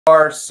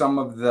are some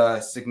of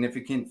the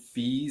significant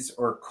fees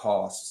or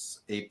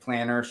costs a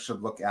planner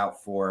should look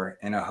out for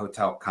in a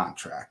hotel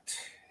contract?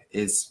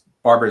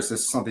 Barbara, is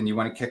this something you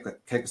want to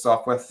kick us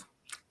off with?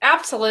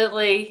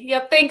 Absolutely.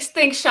 Yep.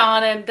 Thanks,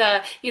 Sean. And,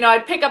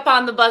 I'd pick up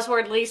on the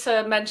buzzword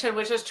Lisa mentioned,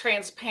 which is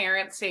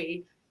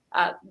transparency.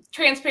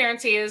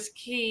 Transparency is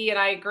key. And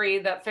I agree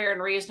that fair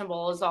and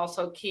reasonable is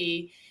also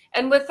key.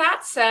 And with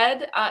that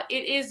said,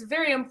 it is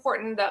very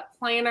important that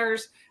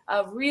planners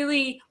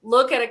really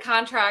look at a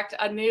contract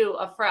anew,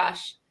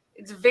 afresh.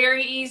 It's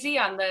very easy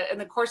in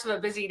the course of a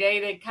busy day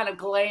to kind of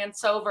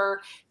glance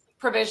over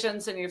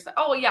provisions and you say,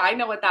 oh, yeah, I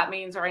know what that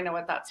means, or I know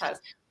what that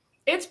says.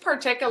 It's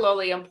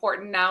particularly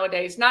important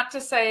nowadays, not to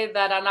say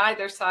that on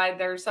either side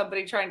there's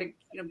somebody trying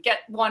to get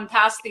one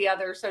past the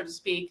other, so to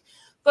speak,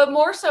 but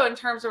more so in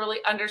terms of really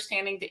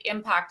understanding the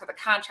impact of the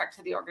contract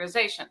to the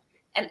organization.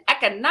 And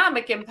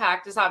economic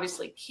impact is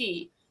obviously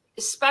key,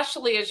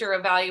 especially as you're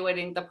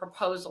evaluating the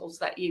proposals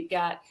that you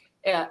get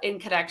in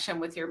connection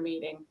with your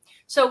meeting.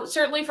 So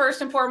certainly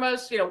first and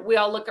foremost, we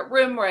all look at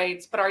room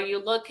rates, but are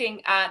you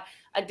looking at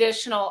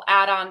additional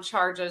add-on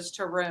charges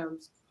to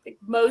rooms?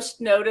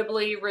 Most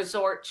notably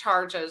resort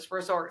charges,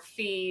 resort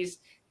fees.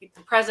 The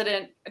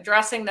president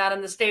addressing that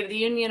in the State of the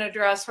Union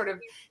address sort of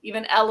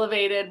even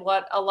elevated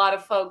what a lot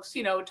of folks,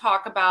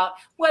 talk about,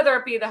 whether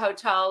it be the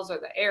hotels or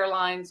the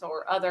airlines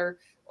or other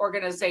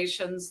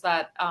organizations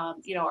that,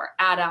 are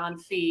add-on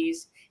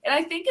fees. And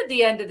I think at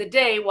the end of the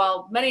day,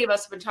 while many of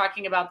us have been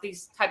talking about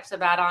these types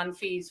of add-on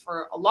fees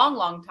for a long,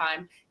 long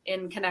time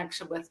in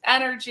connection with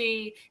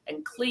energy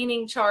and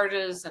cleaning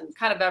charges and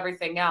kind of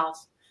everything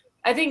else,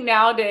 I think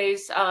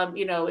nowadays,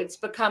 it's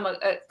become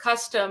a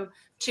custom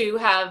to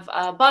have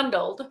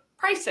bundled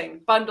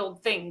pricing,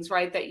 bundled things,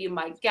 right, that you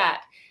might get.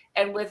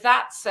 And with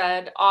that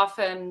said,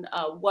 often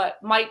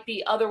what might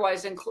be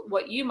otherwise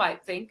what you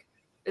might think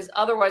is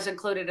otherwise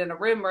included in a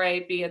room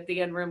rate, be it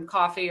the in-room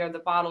coffee or the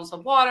bottles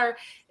of water,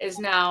 is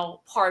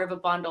now part of a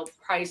bundled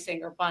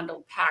pricing or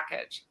bundled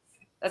package.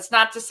 That's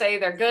not to say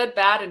they're good,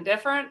 bad, and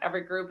different.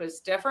 Every group is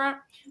different.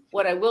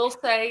 What I will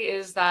say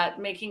is that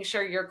making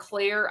sure you're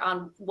clear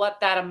on what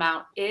that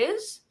amount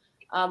is,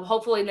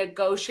 hopefully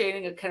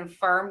negotiating a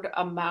confirmed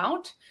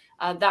amount.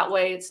 That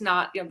way it's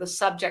not the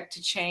subject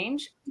to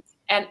change.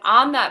 And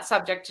on that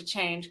subject to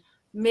change,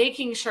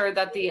 making sure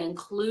that the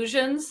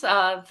inclusions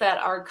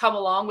that come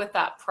along with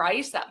that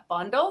price, that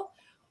bundle,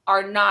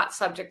 are not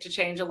subject to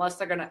change unless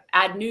they're going to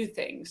add new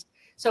things.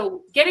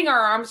 So getting our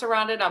arms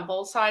around it on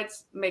both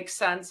sides makes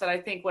sense. And I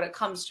think when it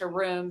comes to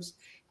rooms,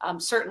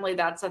 certainly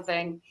that's a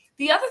thing.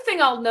 The other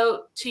thing I'll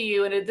note to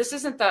you, and this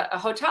isn't a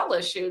hotel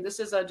issue, this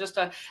is just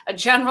a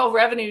general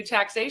revenue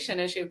taxation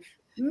issue.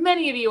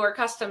 Many of you are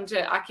accustomed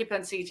to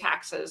occupancy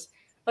taxes,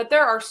 but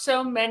there are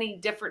so many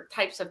different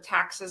types of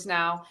taxes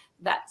now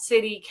that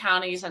city,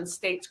 counties, and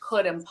states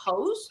could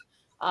impose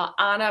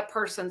on a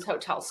person's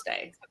hotel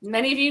stay.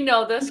 Many of you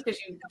know this because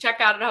you check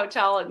out a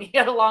hotel and you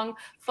get a long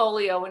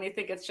folio and you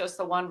think it's just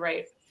the one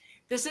rate.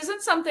 This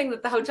isn't something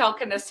that the hotel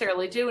can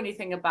necessarily do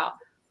anything about.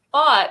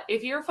 But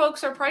if your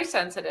folks are price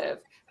sensitive,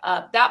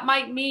 that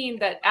might mean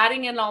that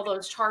adding in all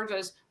those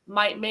charges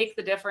might make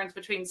the difference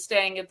between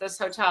staying at this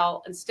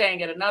hotel and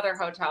staying at another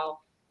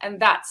hotel. And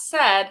that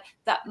said,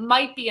 that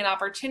might be an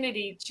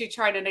opportunity to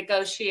try to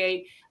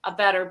negotiate a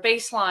better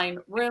baseline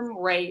room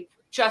rate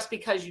just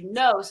because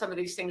some of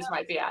these things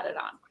might be added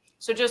on.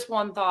 So just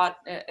one thought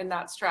in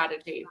that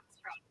strategy.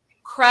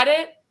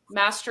 Credit,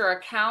 master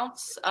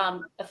accounts,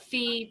 a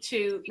fee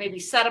to maybe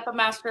set up a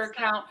master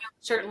account.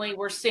 Certainly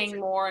we're seeing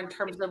more in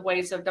terms of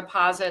ways of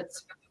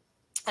deposits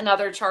and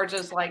other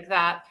charges like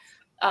that.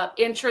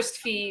 Interest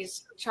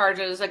fees,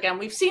 charges, again,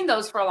 we've seen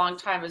those for a long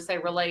time as they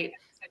relate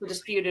to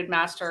disputed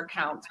master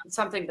accounts. It's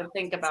something to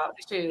think about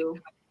too.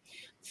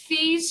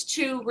 Fees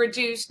to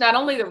reduce not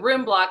only the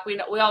room block, we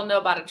all know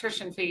about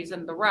attrition fees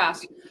and the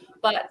rest,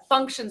 but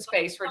function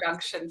space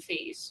reduction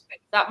fees.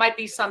 That might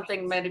be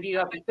something many of you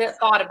have a bit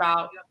thought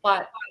about,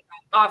 but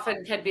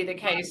often can be the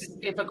case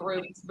if a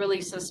group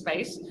releases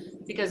space,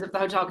 because if the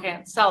hotel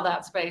can't sell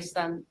that space,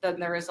 then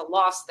there is a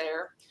loss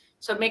there.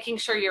 So making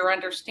sure you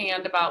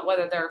understand about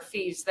whether there are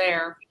fees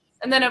there.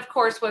 And then, of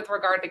course, with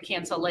regard to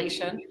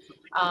cancellation,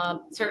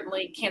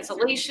 certainly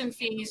cancellation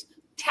fees,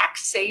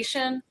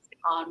 taxation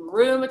on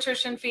room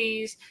attrition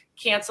fees,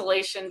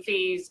 cancellation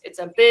fees.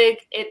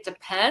 It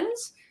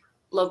depends.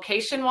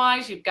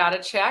 Location-wise, you've got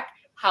to check.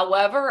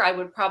 However, I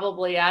would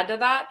probably add to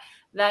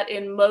that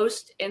in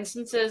most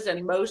instances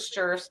and most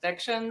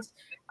jurisdictions,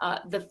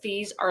 the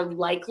fees are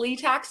likely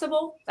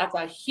taxable. That's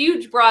a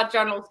huge, broad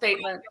general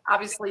statement.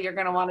 Obviously, you're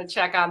going to want to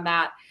check on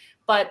that.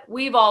 But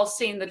we've all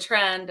seen the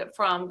trend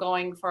from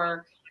going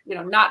for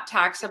not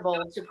taxable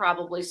to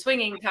probably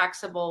swinging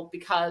taxable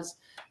because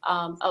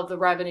of the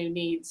revenue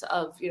needs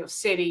of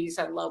cities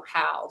and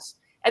locales.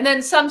 And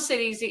then some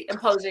cities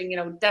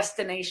imposing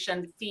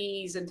destination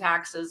fees and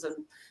taxes and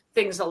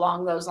things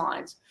along those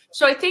lines.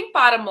 So I think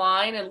bottom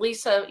line, and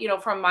Lisa,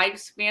 from my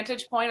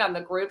vantage point on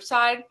the group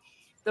side,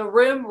 The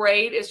room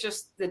rate is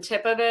just the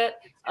tip of it.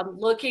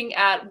 Looking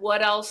at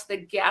what else the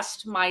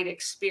guest might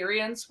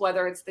experience,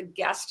 whether it's the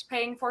guest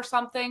paying for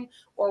something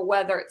or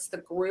whether it's the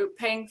group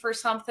paying for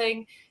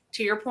something.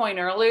 To your point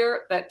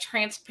earlier, that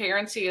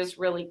transparency is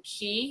really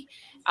key.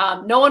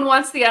 No one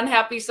wants the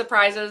unhappy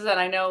surprises, and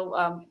I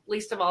know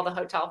least of all the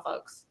hotel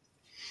folks.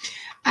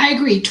 I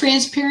agree.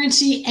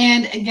 Transparency,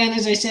 and again,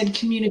 as I said,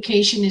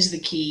 communication is the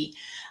key.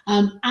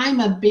 I'm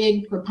a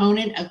big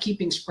proponent of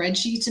keeping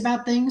spreadsheets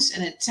about things,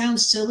 and it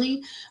sounds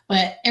silly,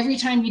 but every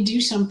time you do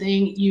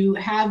something, you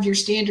have your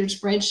standard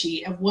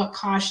spreadsheet of what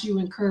costs you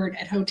incurred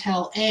at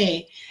Hotel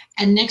A,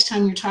 and next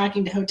time you're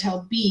talking to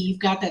Hotel B, you've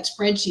got that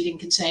spreadsheet and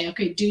can say,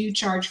 okay, do you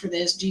charge for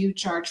this? Do you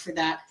charge for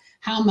that?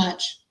 How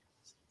much?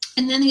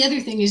 And then the other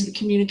thing is the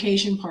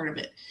communication part of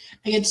it.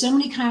 I get so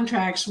many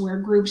contracts where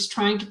groups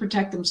trying to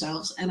protect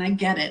themselves, and I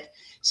get it,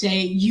 say,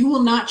 you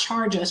will not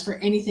charge us for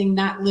anything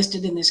not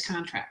listed in this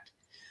contract.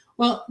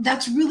 Well,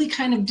 that's really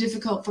kind of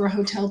difficult for a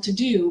hotel to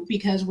do,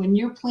 because when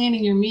you're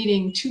planning your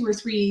meeting 2 or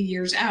 3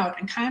 years out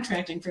and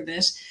contracting for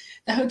this,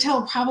 the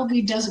hotel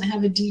probably doesn't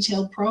have a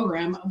detailed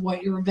program of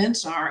what your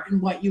events are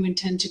and what you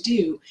intend to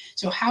do.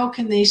 So how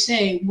can they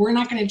say, we're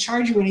not going to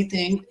charge you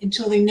anything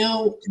until they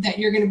know that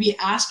you're going to be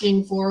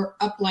asking for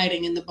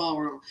uplighting in the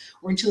ballroom,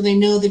 or until they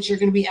know that you're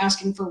going to be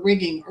asking for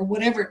rigging, or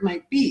whatever it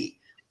might be?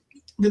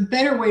 The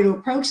better way to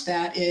approach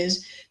that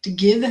is to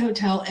give the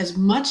hotel as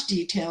much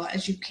detail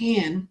as you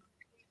can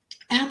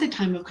at the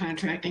time of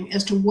contracting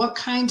as to what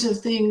kinds of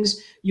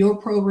things your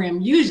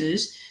program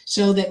uses,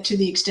 so that to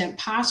the extent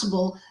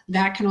possible,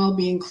 that can all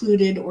be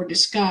included or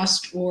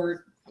discussed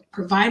or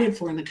provided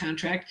for in the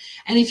contract.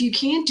 And if you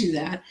can't do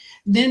that,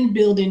 then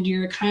build into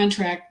your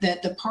contract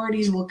that the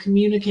parties will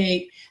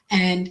communicate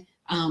and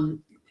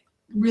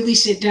really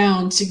sit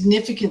down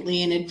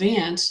significantly in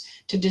advance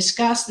to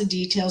discuss the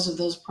details of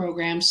those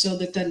programs, so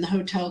that then the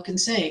hotel can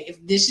say,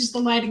 if this is the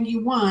lighting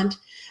you want,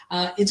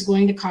 it's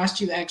going to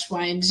cost you X,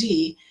 Y, and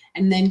Z,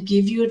 and then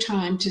give you a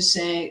time to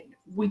say,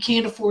 we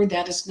can't afford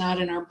that, it's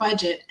not in our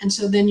budget. And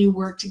so then you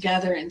work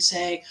together and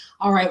say,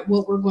 all right,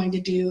 what we're going to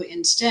do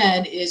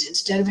instead is,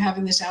 instead of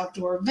having this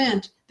outdoor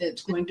event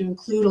that's going to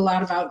include a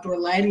lot of outdoor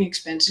lighting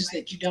expenses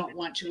that you don't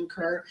want to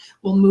incur,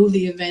 we'll move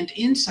the event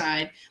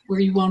inside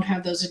where you won't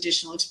have those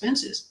additional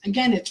expenses.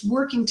 Again, it's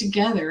working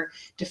together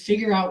to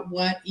figure out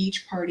what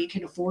each party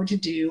can afford to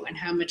do and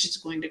how much it's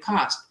going to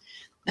cost.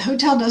 The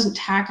hotel doesn't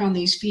tack on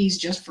these fees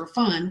just for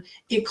fun,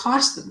 it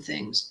costs them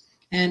things.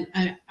 And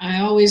I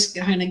always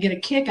kind of get a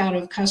kick out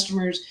of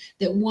customers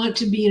that want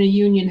to be in a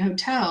union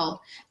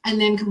hotel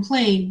and then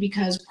complain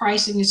because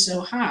pricing is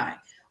so high.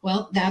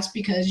 Well, that's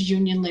because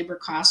union labor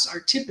costs are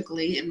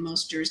typically, in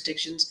most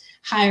jurisdictions,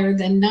 higher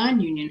than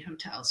non-union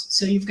hotels.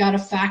 So you've got to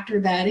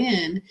factor that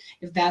in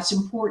if that's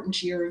important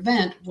to your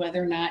event,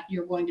 whether or not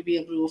you're going to be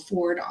able to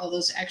afford all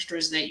those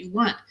extras that you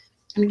want.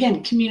 And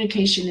again,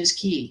 communication is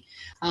key.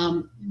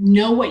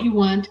 Know what you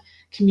want,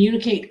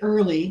 communicate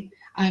early.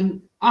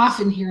 I'm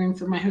often hearing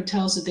from my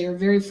hotels that they are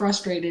very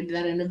frustrated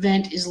that an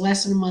event is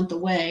less than a month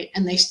away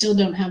and they still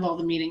don't have all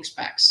the meeting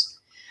specs.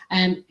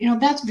 And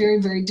that's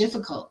very, very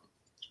difficult.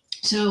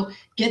 So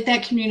get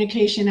that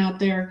communication out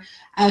there.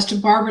 As to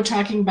Barbara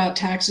talking about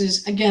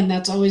taxes, again,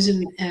 that's always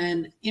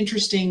an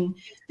interesting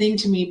thing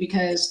to me,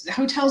 because the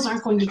hotels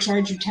aren't going to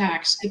charge you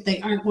tax if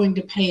they aren't going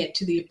to pay it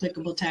to the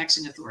applicable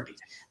taxing authority.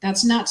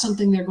 That's not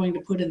something they're going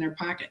to put in their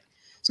pocket.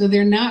 So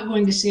they're not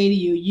going to say to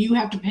you, you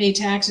have to pay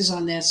taxes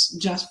on this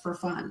just for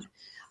fun.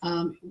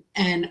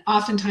 And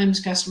oftentimes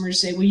customers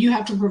say, well, you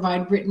have to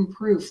provide written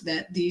proof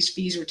that these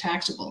fees are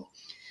taxable.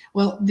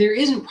 Well, there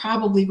isn't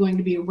probably going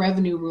to be a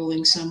revenue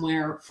ruling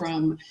somewhere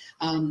from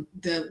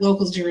the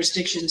local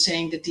jurisdiction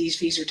saying that these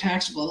fees are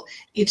taxable.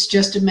 It's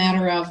just a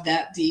matter of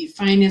that the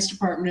finance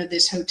department of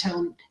this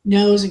hotel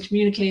knows and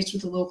communicates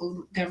with the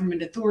local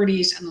government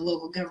authorities, and the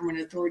local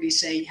government authorities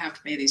say you have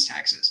to pay these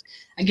taxes.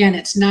 Again,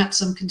 it's not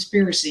some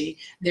conspiracy.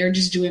 They're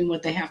just doing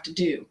what they have to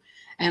do.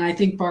 And I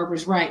think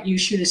Barbara's right. You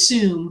should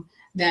assume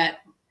that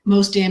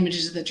most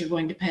damages that you're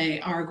going to pay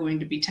are going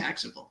to be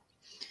taxable.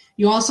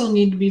 You also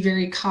need to be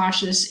very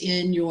cautious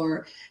in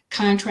your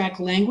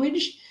contract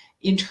language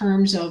in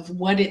terms of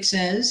what it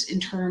says, in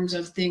terms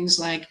of things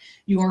like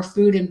your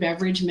food and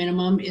beverage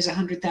minimum is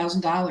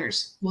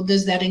 $100,000. Well,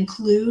 does that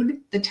include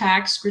the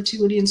tax,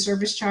 gratuity, and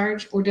service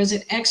charge, or does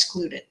it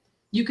exclude it?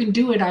 You can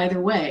do it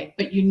either way,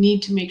 but you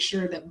need to make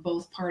sure that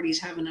both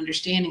parties have an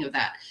understanding of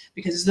that,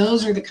 because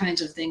those are the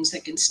kinds of things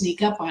that can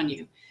sneak up on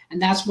you.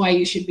 And that's why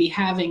you should be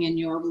having in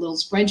your little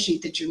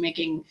spreadsheet that you're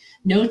making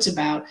notes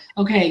about,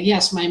 okay,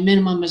 yes, my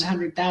minimum is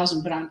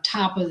 100,000, but on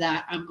top of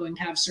that, I'm going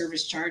to have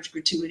service charge,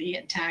 gratuity,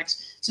 and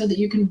tax, so that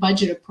you can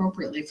budget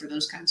appropriately for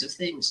those kinds of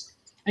things.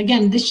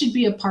 Again, this should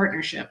be a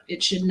partnership.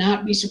 It should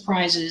not be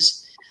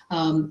surprises.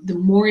 The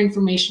more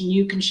information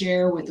you can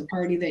share with the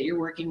party that you're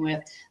working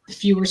with, the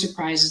fewer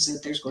surprises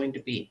that there's going to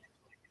be.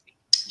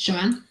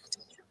 Sean?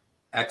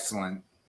 Excellent.